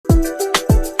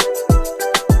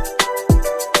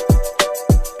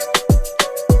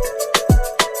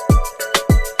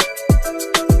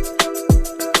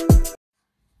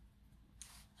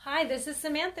this is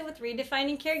Samantha with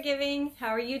Redefining Caregiving. How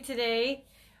are you today?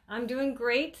 I'm doing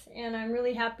great, and I'm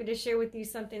really happy to share with you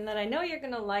something that I know you're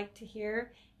going to like to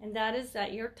hear, and that is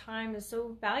that your time is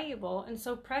so valuable and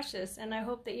so precious, and I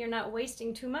hope that you're not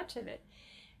wasting too much of it,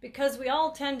 because we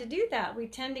all tend to do that. We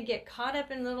tend to get caught up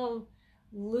in little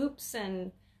loops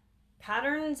and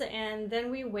patterns, and then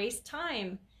we waste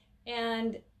time.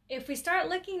 And if we start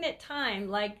looking at time,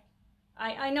 like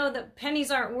I know that pennies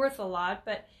aren't worth a lot,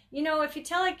 but you know, if you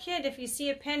tell a kid, if you see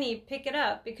a penny, pick it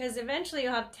up, because eventually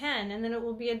you'll have 10 and then it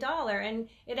will be $1 and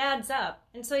it adds up.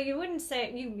 And so you wouldn't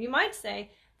say, you might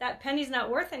say that penny's not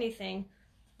worth anything,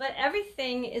 but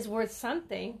everything is worth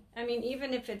something. I mean,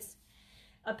 even if it's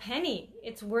a penny,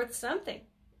 it's worth something,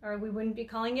 or we wouldn't be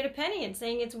calling it a penny and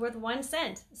saying it's worth 1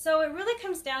 cent. So it really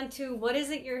comes down to what is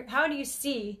it how do you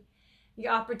see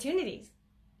your opportunities?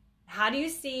 How do you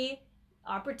see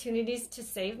opportunities to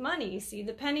save money? You see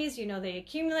the pennies, you know, they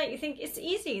accumulate. You think it's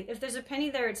easy. If there's a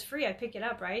penny there, it's free. I pick it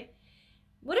up, right?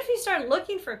 What if you start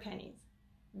looking for pennies?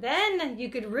 Then you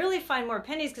could really find more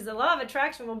pennies, because the law of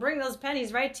attraction will bring those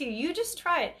pennies right to you. You just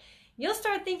try it. You'll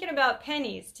start thinking about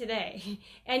pennies today,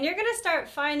 and you're going to start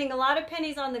finding a lot of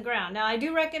pennies on the ground. Now, I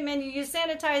do recommend you use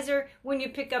sanitizer when you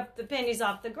pick up the pennies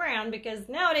off the ground, because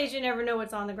nowadays you never know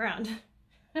what's on the ground.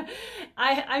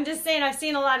 I'm just saying, I've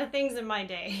seen a lot of things in my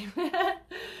day.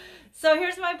 So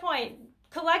here's my point.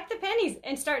 Collect the pennies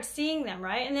and start seeing them,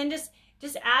 right? And then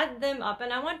just add them up.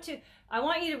 And I want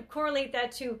you to correlate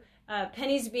that to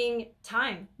pennies being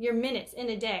time, your minutes in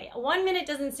a day. 1 minute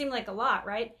doesn't seem like a lot,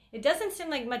 right? It doesn't seem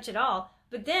like much at all.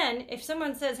 But then if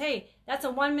someone says, hey, that's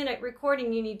a 1 minute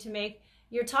recording you need to make,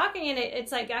 you're talking and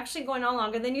it's like actually going on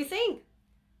longer than you think.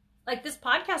 Like this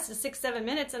podcast is 6-7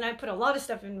 minutes, and I put a lot of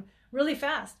stuff in really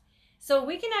fast. So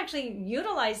we can actually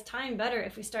utilize time better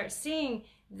if we start seeing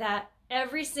that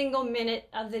every single minute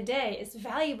of the day is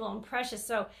valuable and precious.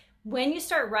 So when you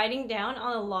start writing down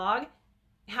on a log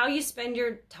how you spend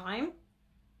your time,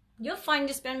 you'll find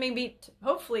you spend maybe,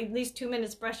 hopefully, at least 2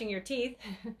 minutes brushing your teeth.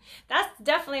 That's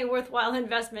definitely a worthwhile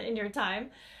investment in your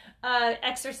time.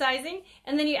 Exercising,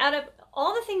 and then you add up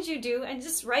all the things you do and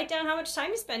just write down how much time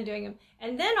you spend doing them.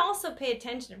 And then also pay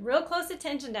attention, real close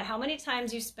attention, to how many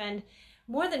times you spend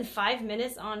more than 5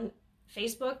 minutes on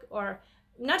Facebook, or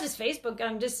not just Facebook,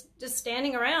 just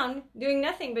standing around doing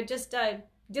nothing but just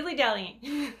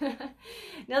dilly-dallying.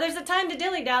 Now there's a time to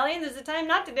dilly-dally and there's a time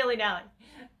not to dilly-dally.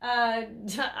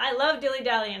 I love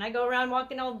dilly-dallying. I go around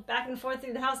walking all back and forth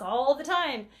through the house all the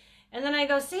time. And then I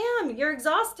go, Sam, you're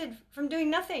exhausted from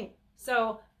doing nothing.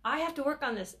 So I have to work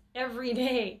on this every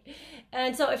day.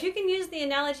 And so if you can use the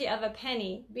analogy of a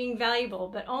penny being valuable,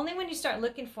 but only when you start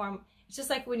looking for them, it's just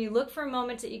like when you look for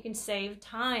moments that you can save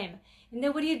time. And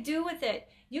then what do you do with it?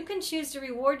 You can choose to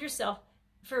reward yourself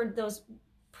for those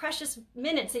precious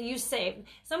minutes that you save.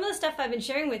 Some of the stuff I've been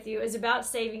sharing with you is about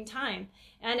saving time.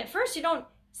 And at first you don't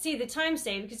see the time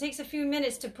saved, because it takes a few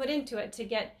minutes to put into it to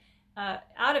get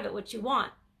out of it what you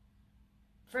want.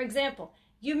 For example,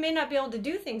 you may not be able to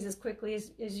do things as quickly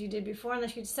as you did before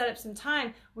unless you set up some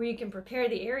time where you can prepare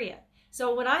the area.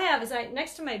 So what I have is,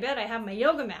 next to my bed, I have my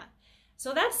yoga mat.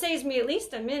 So that saves me at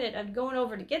least a minute of going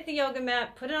over to get the yoga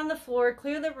mat, put it on the floor,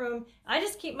 clear the room. I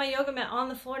just keep my yoga mat on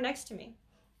the floor next to me.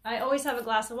 I always have a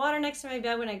glass of water next to my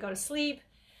bed when I go to sleep.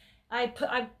 I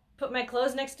put my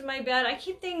clothes next to my bed. I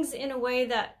keep things in a way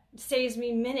that saves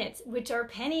me minutes, which are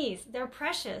pennies. They're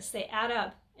precious. They add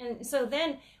up. And so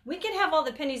then we can have all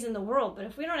the pennies in the world, but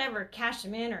if we don't ever cash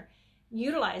them in or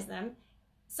utilize them,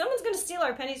 someone's going to steal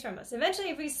our pennies from us. Eventually,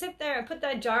 if we sit there and put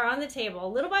that jar on the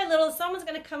table, little by little, someone's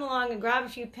going to come along and grab a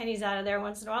few pennies out of there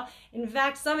once in a while. In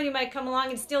fact, somebody might come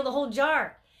along and steal the whole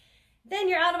jar. Then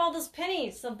you're out of all those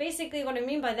pennies. So basically what I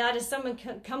mean by that is someone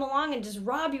can come along and just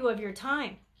rob you of your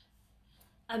time.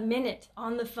 A minute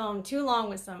on the phone too long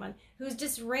with someone who's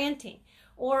just ranting.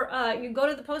 Or you go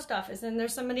to the post office and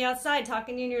there's somebody outside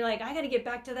talking to you and you're like, I got to get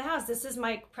back to the house. This is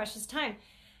my precious time.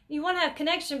 You want to have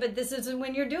connection, but this isn't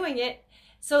when you're doing it.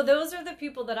 So those are the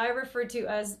people that I refer to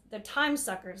as the time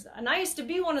suckers. And I used to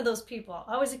be one of those people.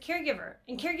 I was a caregiver.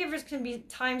 And caregivers can be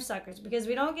time suckers because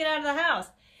we don't get out of the house.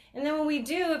 And then when we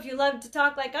do, if you love to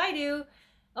talk like I do,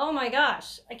 oh my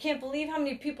gosh, I can't believe how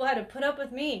many people had to put up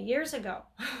with me years ago.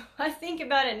 I think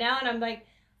about it now and I'm like,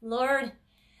 Lord,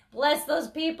 bless those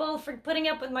people for putting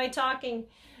up with my talking.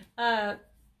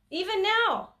 Even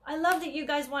now, I love that you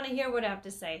guys want to hear what I have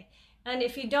to say. And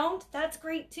if you don't, that's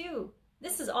great too.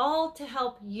 This is all to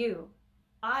help you.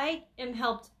 I am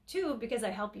helped too because I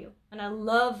help you. And I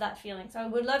love that feeling. So I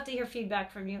would love to hear feedback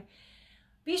from you.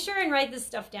 Be sure and write this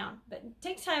stuff down, but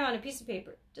take time on a piece of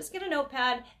paper. Just get a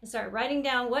notepad and start writing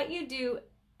down what you do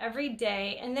every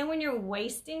day. And then when you're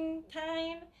wasting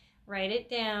time, write it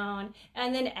down,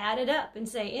 and then add it up and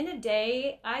say, in a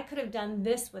day, I could have done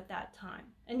this with that time.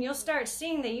 And you'll start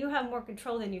seeing that you have more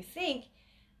control than you think,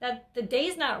 that the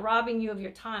day's not robbing you of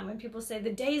your time. When people say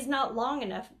the day's not long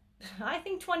enough, I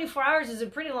think 24 hours is a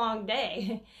pretty long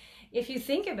day. If you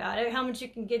think about it, how much you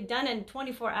can get done in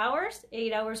 24 hours,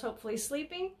 8 hours hopefully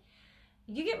sleeping,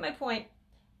 you get my point.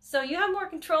 So you have more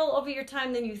control over your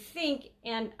time than you think,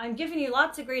 and I'm giving you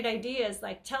lots of great ideas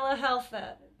like telehealth,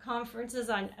 conferences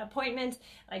on appointments,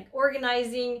 like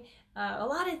organizing, a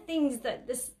lot of things that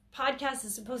this podcast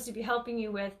is supposed to be helping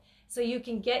you with, so you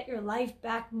can get your life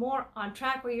back more on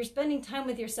track, where you're spending time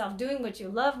with yourself, doing what you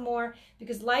love more,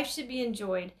 because life should be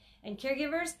enjoyed. And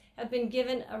caregivers have been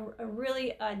given a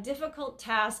really difficult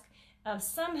task of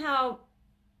somehow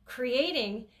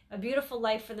creating a beautiful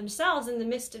life for themselves in the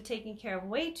midst of taking care of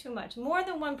way too much, more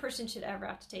than one person should ever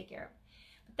have to take care of.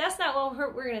 But that's not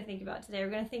what we're going to think about today.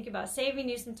 We're going to think about saving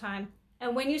you some time,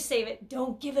 and when you save it,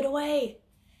 don't give it away.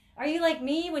 Are you like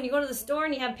me? When you go to the store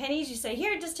and you have pennies, you say,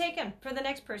 here, just take them for the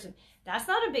next person. That's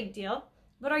not a big deal,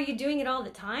 but are you doing it all the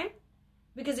time?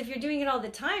 Because if you're doing it all the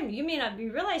time, you may not be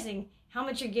realizing how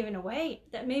much you're giving away,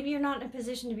 that maybe you're not in a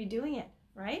position to be doing it,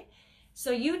 right?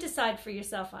 So you decide for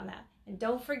yourself on that. And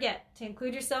don't forget to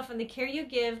include yourself in the care you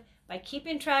give by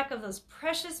keeping track of those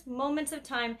precious moments of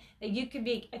time that you could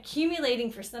be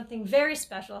accumulating for something very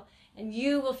special, and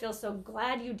you will feel so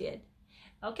glad you did.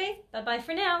 Okay, bye-bye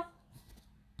for now.